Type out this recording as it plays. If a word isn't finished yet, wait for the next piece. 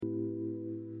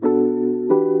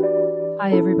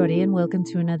Hi, everybody, and welcome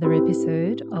to another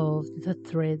episode of the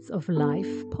Threads of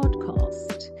Life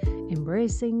podcast,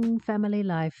 embracing family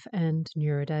life and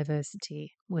neurodiversity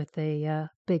with a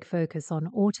big focus on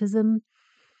autism,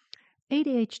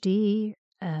 ADHD,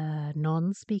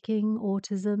 non speaking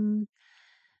autism,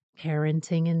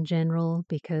 parenting in general,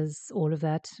 because all of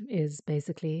that is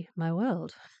basically my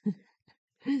world.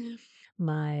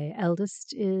 My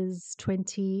eldest is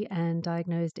 20 and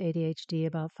diagnosed ADHD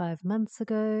about 5 months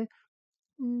ago.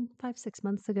 5, 6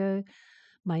 months ago.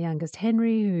 My youngest,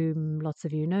 Henry, whom lots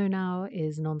of you know now,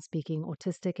 is non speaking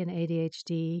autistic and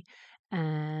ADHD.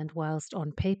 And whilst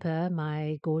on paper,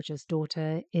 my gorgeous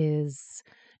daughter is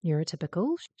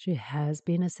neurotypical, she has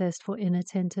been assessed for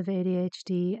inattentive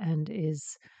ADHD and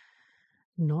is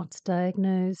not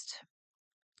diagnosed.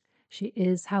 She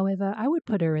is, however, I would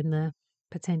put her in the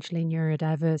potentially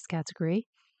neurodiverse category.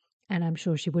 And I'm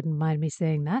sure she wouldn't mind me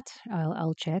saying that.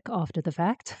 I'll check after the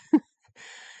fact.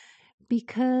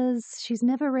 Because she's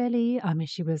never really, I mean,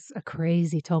 she was a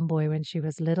crazy tomboy when she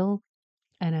was little.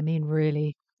 And I mean,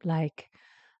 really, like,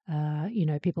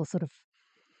 people sort of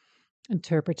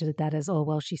interpreted that as, oh,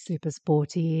 well, she's super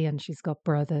sporty and she's got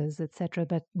brothers, etc.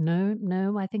 But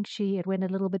no, I think it went a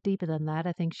little bit deeper than that.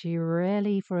 I think she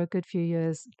really, for a good few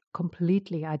years,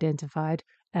 completely identified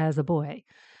as a boy.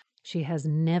 She has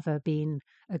never been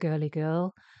a girly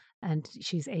girl. And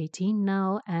she's 18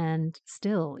 now, and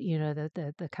still,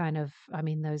 the kind of, I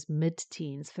mean, those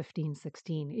mid-teens, 15,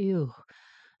 16, ew.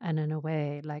 And in a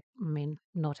way, like, I mean,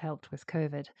 not helped with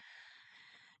COVID.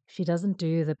 She doesn't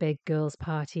do the big girls'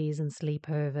 parties and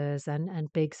sleepovers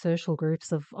and big social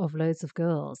groups of loads of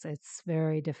girls. It's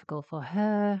very difficult for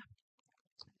her.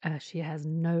 She has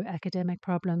no academic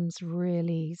problems,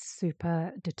 really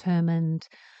super determined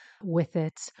with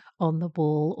it, on the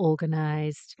ball,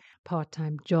 organized,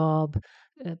 part-time job,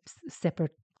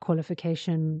 separate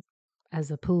qualification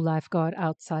as a pool lifeguard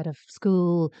outside of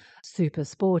school, super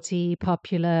sporty,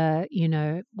 popular,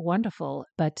 wonderful,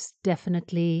 but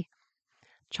definitely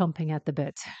chomping at the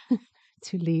bit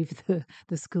to leave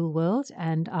the school world.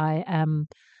 And I'm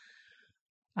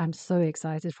so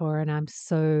excited for her,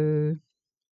 and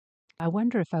I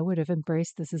wonder if I would have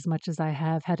embraced this as much as I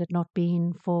have had it not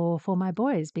been for my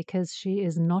boys, because she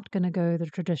is not going to go the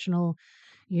traditional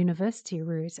university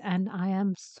route. And I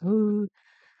am so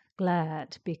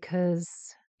glad, because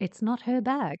it's not her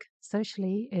bag.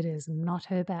 Socially, it is not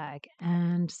her bag.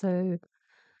 And so,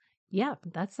 yeah,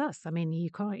 that's us. I mean, you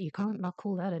can't not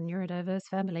call that a neurodiverse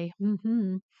family.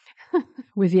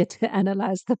 We've yet to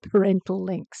analyze the parental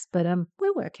links, but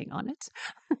we're working on it.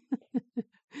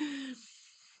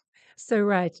 So,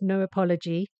 right, no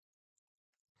apology.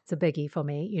 It's a biggie for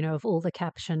me. Of all the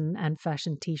caption and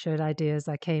fashion t-shirt ideas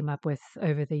I came up with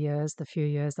over the years, the few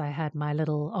years I had my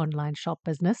little online shop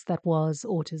business that was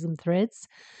Autism Threads,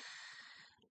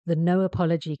 the no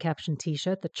apology caption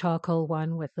t-shirt, the charcoal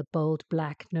one with the bold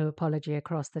black no apology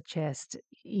across the chest,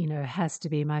 has to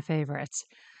be my favorite.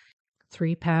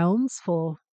 £3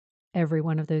 for every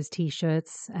one of those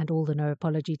t-shirts, and all the no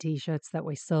apology t-shirts that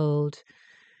we sold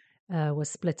was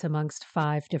split amongst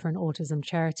 5 different autism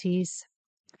charities.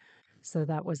 So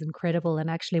that was incredible. And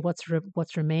actually,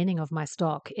 what's remaining of my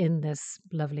stock in this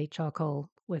lovely charcoal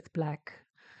with black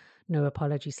no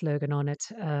apology slogan on it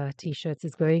t-shirts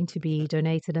is going to be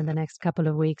donated in the next couple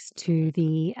of weeks to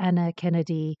the Anna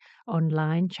Kennedy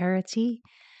online charity.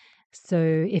 So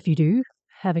if you do,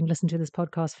 having listened to this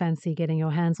podcast, fancy getting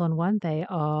your hands on one, they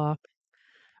are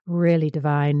really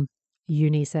divine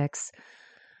unisex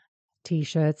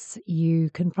t-shirts. You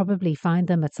can probably find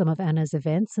them at some of Anna's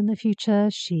events in the future.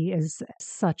 She is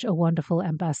such a wonderful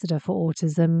ambassador for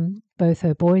autism. Both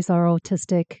her boys are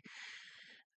autistic,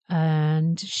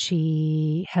 and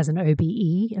she has an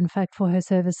OBE, in fact, for her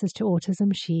services to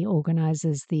autism. She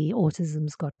organizes the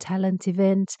Autism's Got Talent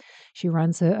event. She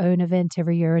runs her own event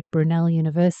every year at Brunel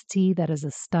University. That is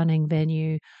a stunning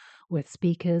venue with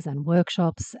speakers and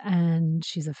workshops, and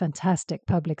she's a fantastic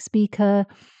public speaker.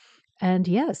 And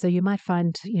yeah, so you might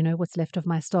find, what's left of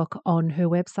my stock on her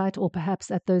website, or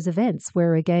perhaps at those events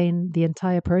where, again, the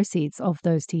entire proceeds of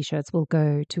those t-shirts will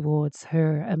go towards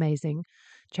her amazing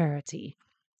charity.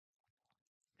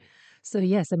 So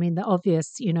yes, I mean, the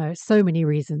obvious, so many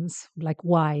reasons, like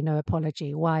why no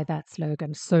apology, why that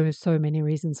slogan, so many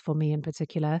reasons for me in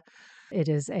particular. It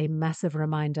is a massive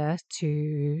reminder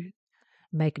to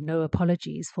make no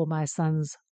apologies for my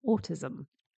son's autism.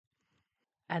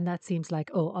 And that seems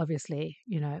like, oh, obviously,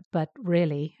 but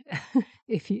really,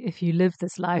 if you live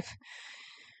this life,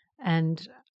 and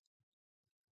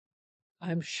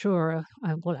I'm sure,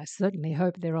 well, I certainly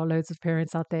hope there are loads of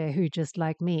parents out there who, just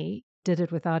like me, did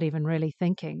it without even really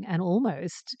thinking, and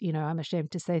almost, I'm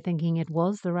ashamed to say, thinking it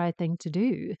was the right thing to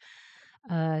do,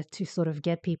 to sort of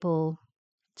get people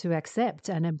to accept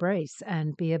and embrace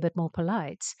and be a bit more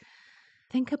polite.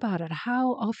 Think about it.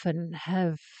 How often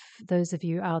have those of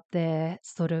you out there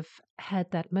sort of had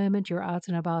that moment you're out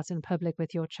and about in public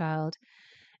with your child,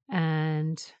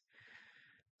 and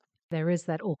there is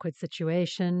that awkward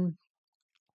situation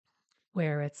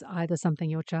where it's either something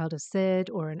your child has said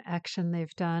or an action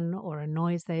they've done or a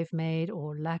noise they've made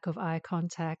or lack of eye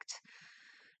contact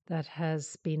that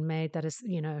has been made that is,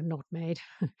 not made,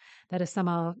 that is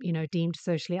somehow, deemed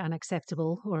socially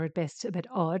unacceptable or at best a bit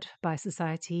odd by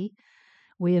society.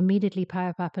 We immediately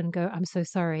pipe up and go, I'm so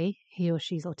sorry, he or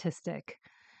she's autistic.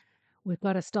 We've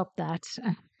got to stop that.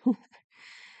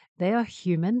 They are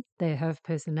human. They have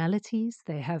personalities.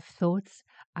 They have thoughts,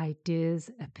 ideas,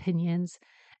 opinions,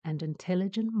 and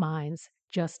intelligent minds,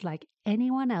 just like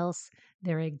anyone else.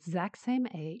 They're exact same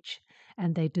age,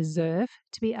 and they deserve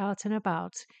to be out and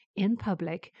about in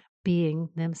public being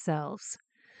themselves,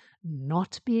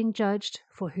 not being judged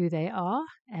for who they are,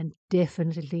 and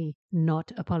definitely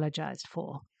not apologized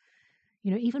for.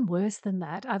 Even worse than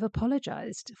that, I've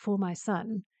apologized for my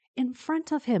son in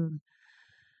front of him.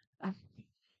 Uh,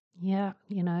 yeah,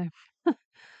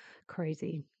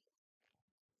 crazy.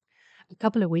 A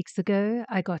couple of weeks ago,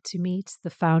 I got to meet the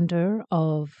founder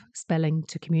of Spelling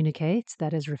to Communicate,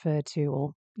 that is referred to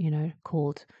or,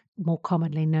 called more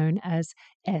commonly known as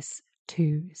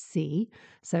S2C.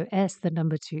 So S, the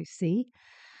number 2C,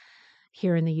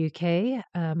 here in the UK.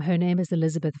 Her name is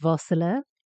Elizabeth Vossler.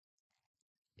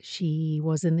 She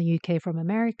was in the UK from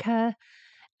America,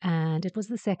 and it was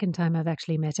the second time I've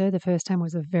actually met her. The first time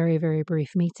was a very, very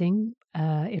brief meeting.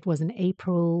 It was in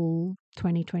April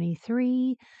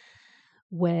 2023,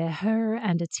 where her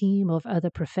and a team of other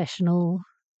professional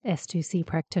S2C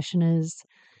practitioners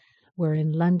were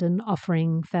in London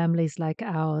offering families like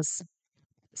ours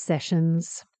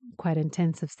sessions, quite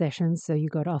intensive sessions. So you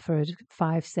got offered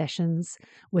 5 sessions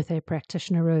with a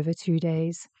practitioner over 2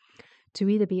 days to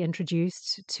either be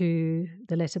introduced to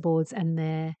the letterboards and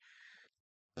their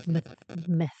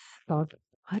method.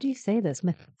 How do you say this?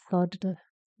 Methodology.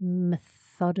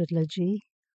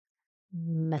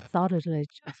 Methodology.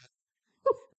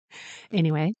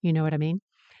 Anyway, you know what I mean.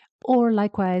 Or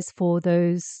likewise for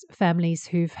those families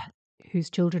whose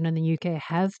children in the UK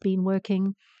have been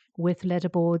working with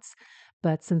letterboards,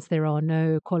 but since there are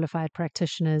no qualified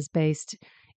practitioners based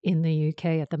in the UK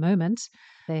at the moment,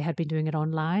 they had been doing it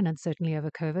online and certainly over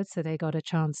COVID, so they got a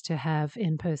chance to have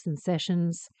in-person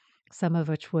sessions, some of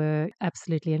which were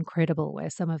absolutely incredible, where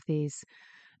some of these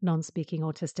non-speaking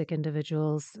autistic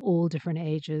individuals, all different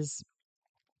ages,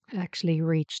 actually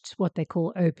reached what they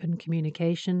call open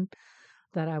communication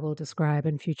that I will describe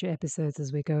in future episodes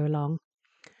as we go along.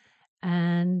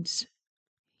 And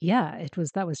yeah,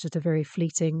 that was just a very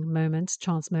fleeting moment,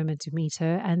 chance moment to meet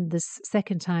her. And this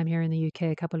second time here in the UK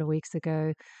a couple of weeks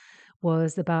ago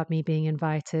was about me being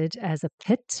invited as a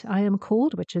PIT, I am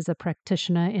called, which is a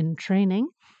practitioner in training,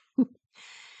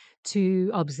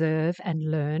 to observe and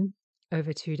learn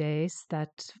over 2 days. That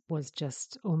was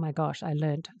just, oh my gosh, I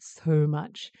learned so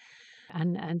much.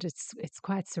 And it's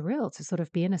quite surreal to sort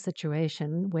of be in a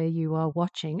situation where you are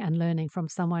watching and learning from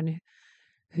someone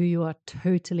who you are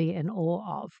totally in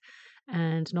awe of.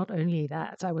 And not only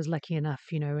that, I was lucky enough,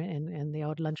 in the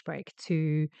odd lunch break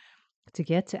to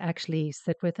get to actually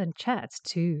sit with and chat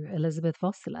to Elizabeth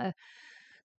Vossler.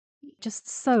 Just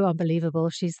so unbelievable.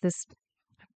 She's this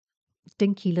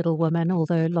dinky little woman,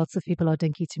 although lots of people are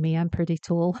dinky to me. I'm pretty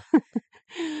tall.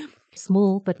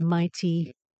 Small but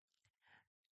mighty.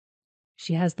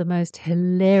 She has the most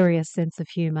hilarious sense of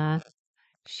humor.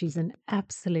 She's an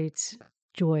absolute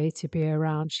joy to be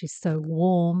around. She's so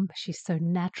warm. She's so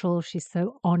natural. She's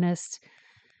so honest.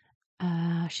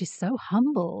 She's so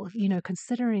humble,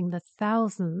 considering the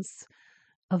thousands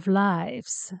of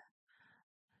lives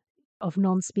of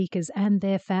non speakers and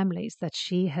their families that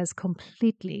she has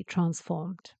completely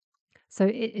transformed. So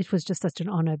it was just such an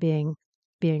honor being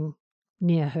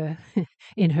near her,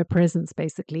 in her presence,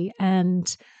 basically.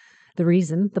 And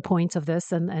the point of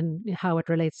this and how it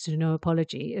relates to no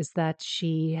apology is that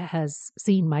she has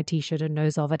seen my t-shirt and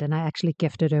knows of it, and I actually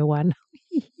gifted her one.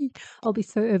 I'll be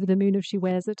so over the moon if she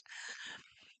wears it.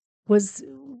 Was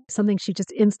something she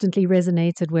just instantly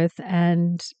resonated with,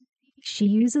 and she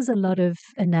uses a lot of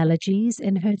analogies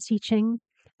in her teaching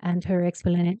and her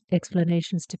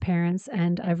explanations to parents,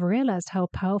 and I've realized how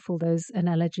powerful those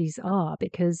analogies are,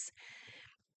 because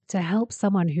to help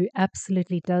someone who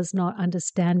absolutely does not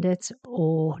understand it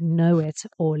or know it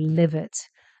or live it,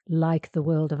 like the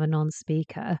world of a non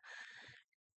speaker,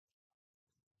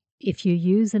 if you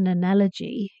use an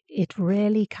analogy, it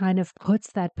really kind of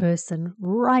puts that person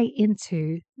right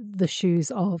into the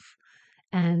shoes of,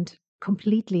 and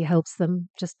completely helps them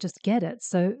just get it.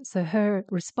 So her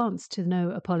response to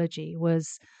no apology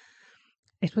was,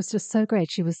 it was just so great.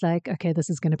 She was like, okay, this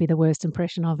is going to be the worst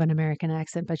impression of an American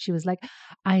accent, but she was like,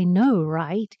 I know,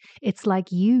 right? It's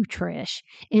like you, Trish,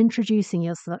 introducing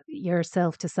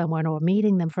yourself to someone or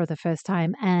meeting them for the first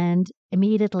time and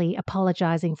immediately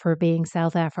apologizing for being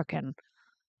South African.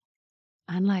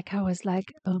 And like, I was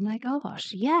like, oh my gosh,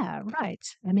 yeah, right.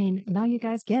 I mean, now you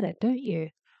guys get it, don't you?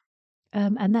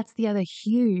 And that's the other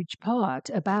huge part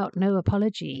about no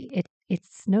apology.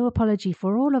 It's no apology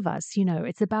for all of us.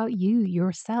 It's about you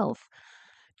yourself.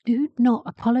 Do not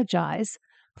apologize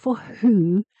for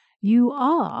who you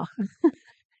are.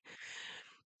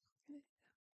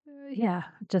 Yeah,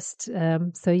 just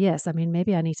so yes, I mean,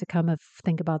 maybe I need to kind of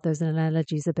think about those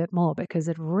analogies a bit more, because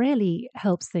it really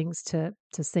helps things to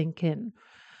sink in.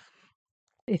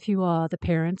 If you are the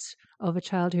parent of a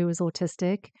child who is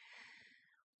autistic,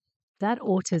 that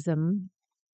autism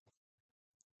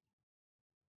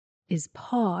is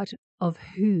part of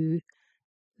who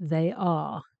they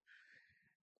are.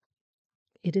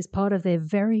 It is part of their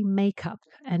very makeup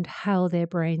and how their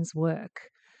brains work.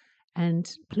 And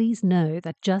please know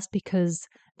that just because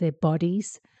their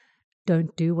bodies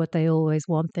don't do what they always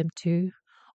want them to,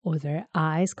 or their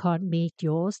eyes can't meet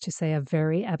yours to say a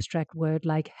very abstract word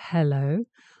like hello,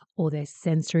 or their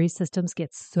sensory systems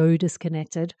get so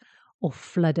disconnected or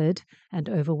flooded and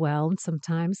overwhelmed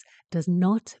sometimes, does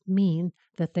not mean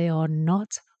that they are not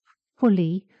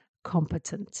fully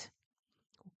competent.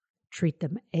 Treat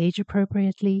them age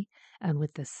appropriately and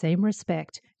with the same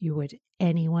respect you would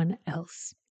anyone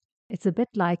else. It's a bit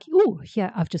like, oh,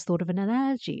 yeah, I've just thought of an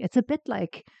analogy. It's a bit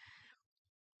like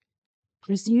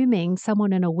presuming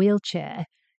someone in a wheelchair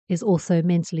is also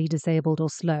mentally disabled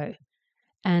or slow.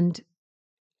 And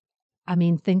I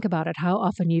mean, think about it, how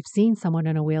often you've seen someone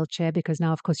in a wheelchair, because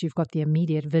now, of course, you've got the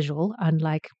immediate visual,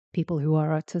 unlike people who are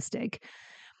autistic.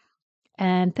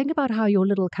 And think about how your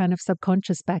little kind of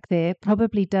subconscious back there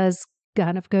probably does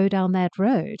kind of go down that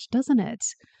road, doesn't it?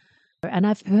 And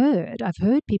I've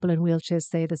heard people in wheelchairs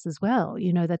say this as well,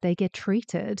 that they get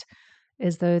treated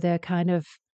as though they're kind of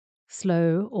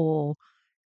slow or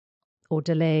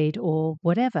delayed or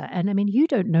whatever. And I mean, you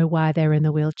don't know why they're in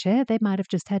the wheelchair. They might have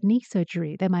just had knee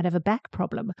surgery. They might have a back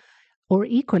problem. Or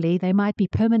equally, they might be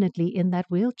permanently in that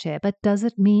wheelchair. But does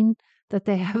it mean that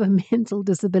they have a mental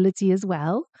disability as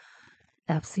well?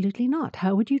 Absolutely not.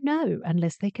 How would you know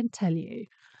unless they can tell you?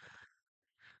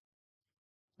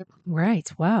 Right.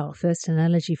 Wow. First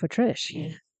analogy for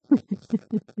Trish.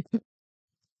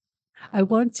 I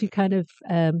want to kind of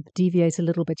deviate a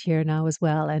little bit here now as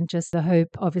well. And just the hope,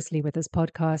 obviously, with this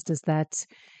podcast is that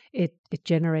it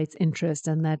generates interest,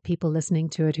 and that people listening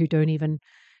to it who don't even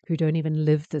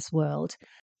live this world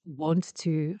want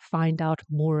to find out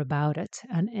more about it.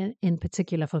 And in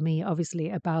particular for me, obviously,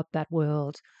 about that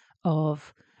world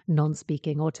of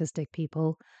non-speaking autistic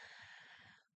people.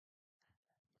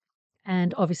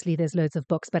 And obviously there's loads of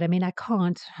books, but I mean,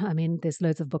 there's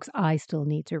loads of books I still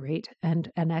need to read, and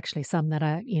actually some that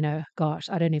gosh,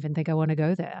 I don't even think I want to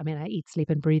go there. I mean, I eat, sleep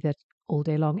and breathe it all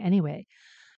day long anyway.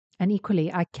 And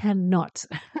equally, I cannot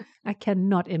I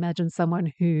cannot imagine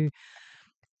someone who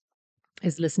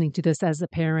is listening to this as a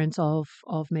parent of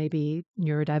maybe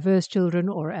neurodiverse children,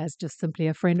 or as just simply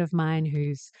a friend of mine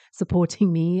who's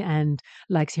supporting me and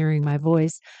likes hearing my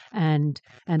voice, and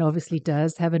obviously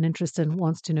does have an interest and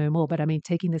wants to know more. But I mean,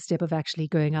 taking the step of actually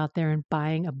going out there and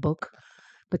buying a book,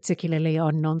 particularly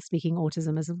on non-speaking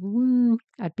autism, is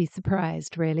I'd be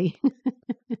surprised, really.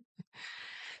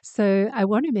 So I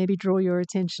want to maybe draw your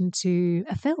attention to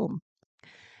a film,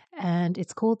 and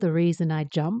it's called The Reason I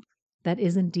Jump. That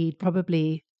is indeed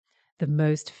probably the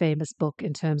most famous book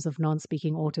in terms of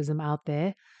non-speaking autism out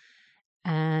there.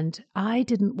 And I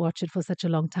didn't watch it for such a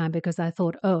long time because I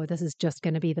thought, oh, this is just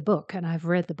going to be the book. And I've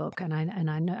read the book, and I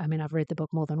know, I mean, I've read the book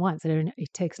more than once.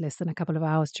 It takes less than a couple of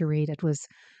hours to read. It was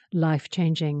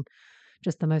life-changing,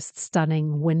 just the most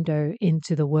stunning window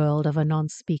into the world of a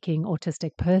non-speaking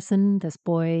autistic person. This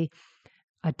boy,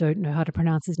 I don't know how to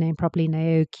pronounce his name properly,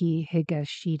 Naoki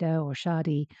Higashida or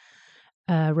Shadi,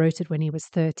 wrote it when he was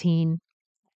 13.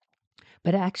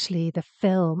 But actually, the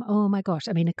film, oh my gosh,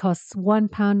 I mean, it costs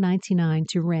 £1.99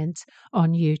 to rent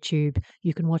on YouTube.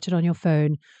 You can watch it on your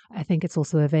phone. I think it's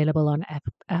also available on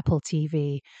Apple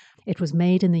TV. It was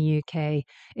made in the UK.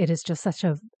 It is just such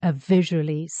a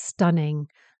visually stunning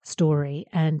story.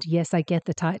 And yes, I get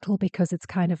the title because it's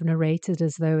kind of narrated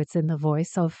as though it's in the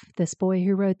voice of this boy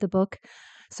who wrote the book.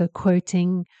 So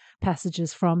quoting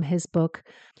passages from his book,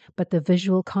 but the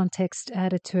visual context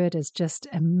added to it is just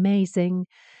amazing.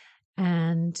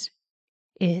 And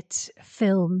it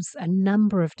films a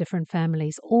number of different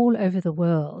families all over the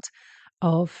world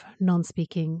of non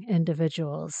speaking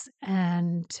individuals.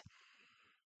 And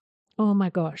oh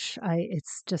my gosh,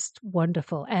 it's just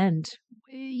wonderful. And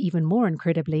even more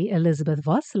incredibly, Elizabeth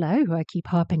Vossler, who I keep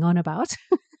harping on about,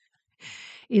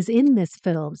 is in this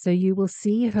film. So you will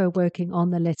see her working on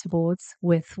the letterboards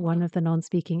with one of the non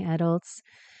speaking adults.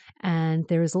 And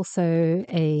there is also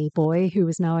a boy who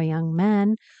is now a young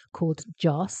man called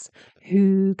Joss,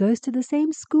 who goes to the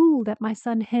same school that my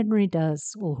son Henry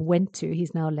does, or went to.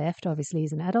 He's now left. Obviously,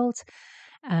 he's an adult.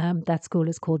 That school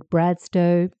is called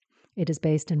Bradstow. It is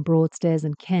based in Broadstairs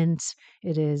in Kent.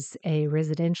 It is a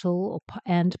residential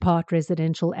and part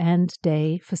residential and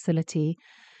day facility,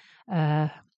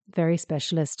 very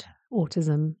specialist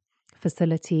autism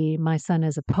facility. My son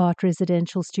is a part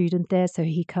residential student there, so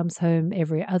he comes home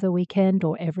every other weekend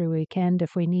or every weekend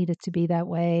if we need it to be that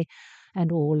way,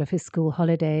 and all of his school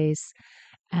holidays.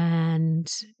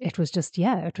 And it was just,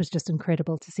 yeah, it was just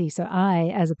incredible to see. So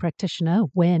I, as a practitioner,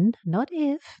 when, not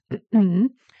if,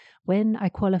 when I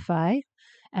qualify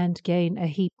and gain a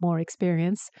heap more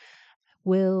experience,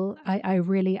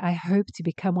 I hope to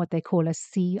become what they call a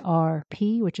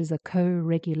CRP, which is a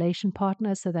co-regulation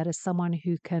partner. So that is someone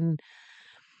who can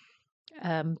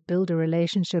build a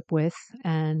relationship with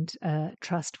and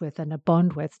trust with and a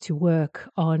bond with to work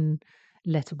on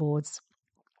letterboards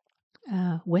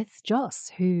with Joss,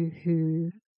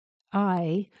 who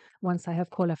I, once I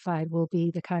have qualified, will be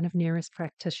the kind of nearest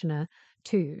practitioner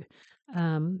to.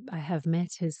 I have met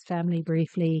his family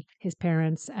briefly, his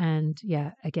parents, and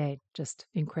yeah, again, just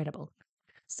incredible.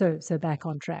 So back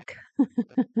on track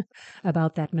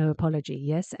about that no apology,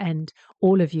 yes, and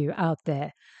all of you out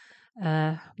there,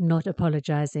 not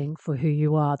apologizing for who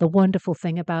you are. The wonderful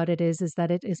thing about it is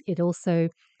that it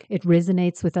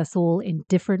resonates with us all in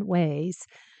different ways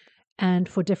and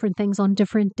for different things on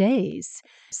different days.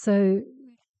 So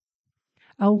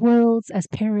our worlds as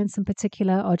parents in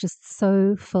particular are just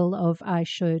so full of I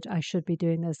should be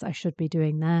doing this, I should be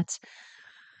doing that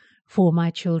for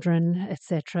my children,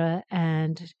 etc.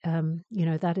 And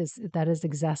that is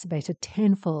exacerbated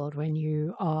tenfold when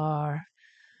you are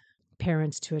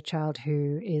parents to a child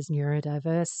who is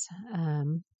neurodiverse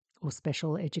or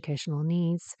special educational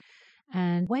needs.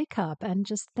 And wake up and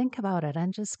just think about it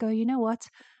and just go, you know what?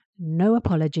 No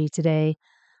apology today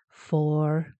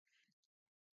for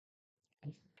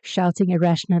shouting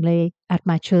irrationally at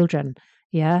my children.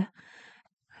 Yeah.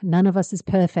 None of us is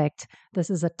perfect. This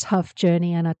is a tough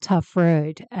journey and a tough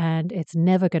road, and it's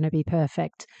never going to be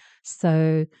perfect.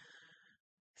 So,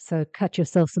 so cut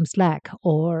yourself some slack,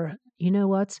 or you know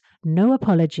what? No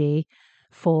apology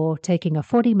for taking a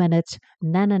 40-minute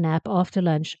nana nap after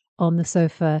lunch on the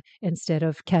sofa instead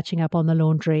of catching up on the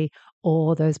laundry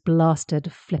or those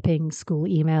blasted flipping school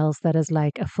emails that is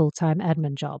like a full-time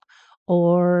admin job.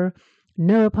 Or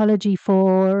no apology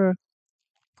for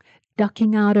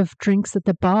ducking out of drinks at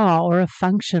the bar or a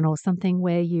function or something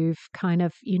where you've kind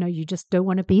of, you just don't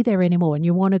want to be there anymore and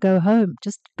you want to go home.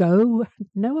 Just go.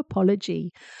 No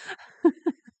apology.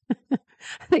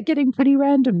 They're getting pretty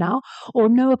random now. Or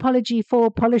no apology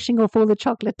for polishing off all the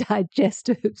chocolate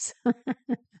digestives.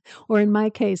 Or in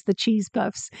my case, the cheese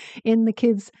puffs in the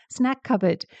kids' snack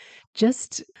cupboard.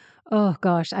 Just, oh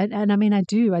gosh. And I mean, I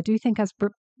do think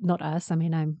not us, I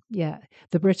mean,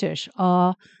 the British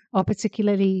are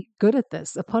particularly good at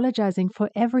this, apologizing for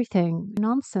everything.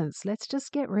 Nonsense. Let's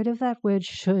just get rid of that word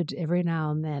should every now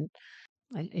and then.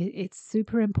 It's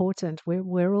super important.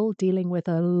 We're all dealing with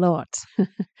a lot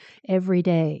every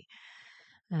day.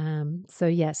 So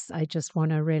yes, I just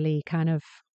want to really kind of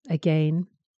again.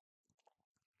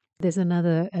 There's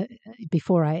another,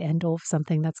 before I end off,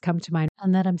 something that's come to mind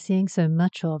and that I'm seeing so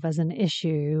much of as an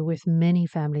issue with many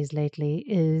families lately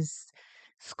is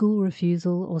school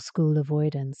refusal or school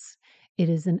avoidance. It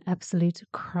is an absolute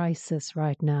crisis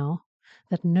right now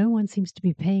that no one seems to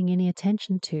be paying any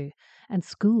attention to. And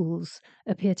schools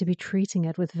appear to be treating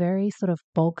it with very sort of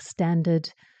bog standard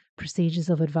procedures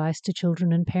of advice to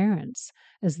children and parents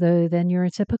as though they're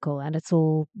neurotypical and it's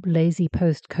all lazy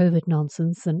post COVID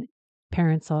nonsense and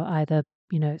parents are either,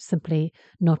 simply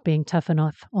not being tough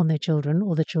enough on their children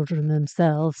or the children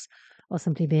themselves are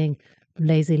simply being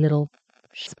lazy little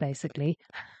basically.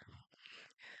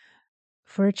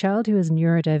 For a child who is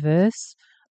neurodiverse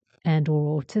and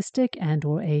or autistic and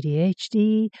or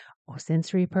ADHD or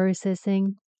sensory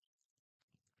processing,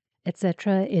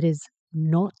 etc., it is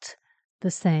not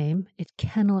the same. It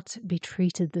cannot be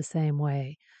treated the same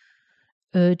way.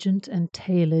 urgent and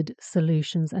tailored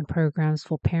solutions and programs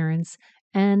for parents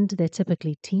and their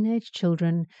typically teenage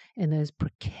children in those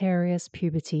precarious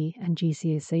puberty and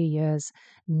GCSE years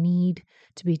need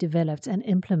to be developed and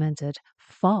implemented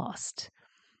fast.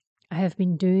 I have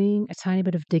been doing a tiny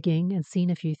bit of digging and seen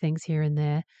a few things here and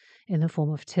there in the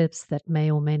form of tips that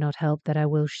may or may not help that I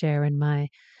will share in my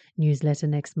newsletter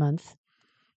next month.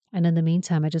 And in the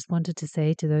meantime, I just wanted to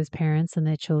say to those parents and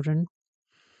their children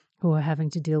who are having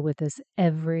to deal with this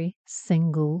every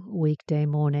single weekday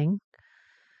morning,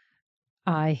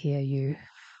 I hear you.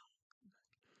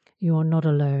 You are not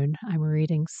alone. I'm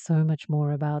reading so much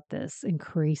more about this,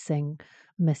 increasing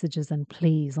messages and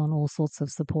pleas on all sorts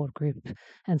of support group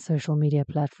and social media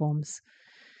platforms.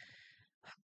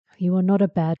 You are not a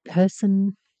bad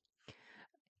person.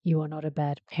 You are not a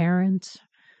bad parent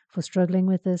for struggling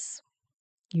with this.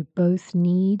 You both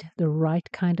need the right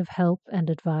kind of help and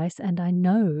advice, and I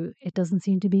know it doesn't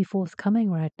seem to be forthcoming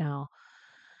right now.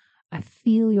 I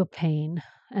feel your pain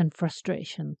and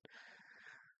frustration.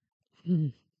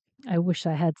 I wish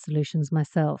I had solutions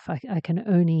myself. I can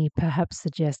only perhaps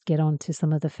suggest get onto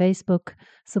some of the Facebook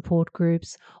support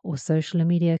groups or social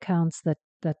media accounts that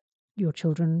your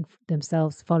children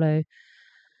themselves follow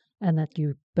and that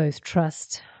you both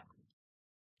trust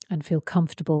and feel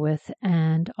comfortable with,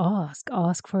 and ask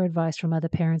for advice from other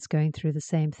parents going through the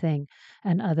same thing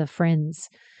and other friends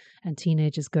and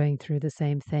teenagers going through the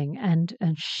same thing, and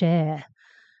share.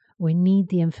 We need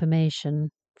the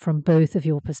information from both of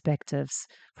your perspectives,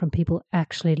 from people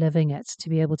actually living it, to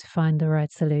be able to find the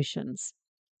right solutions.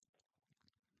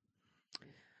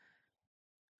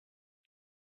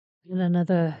 And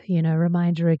another,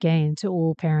 reminder again to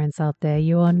all parents out there,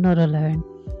 you are not alone.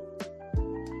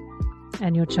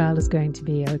 And your child is going to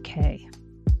be okay.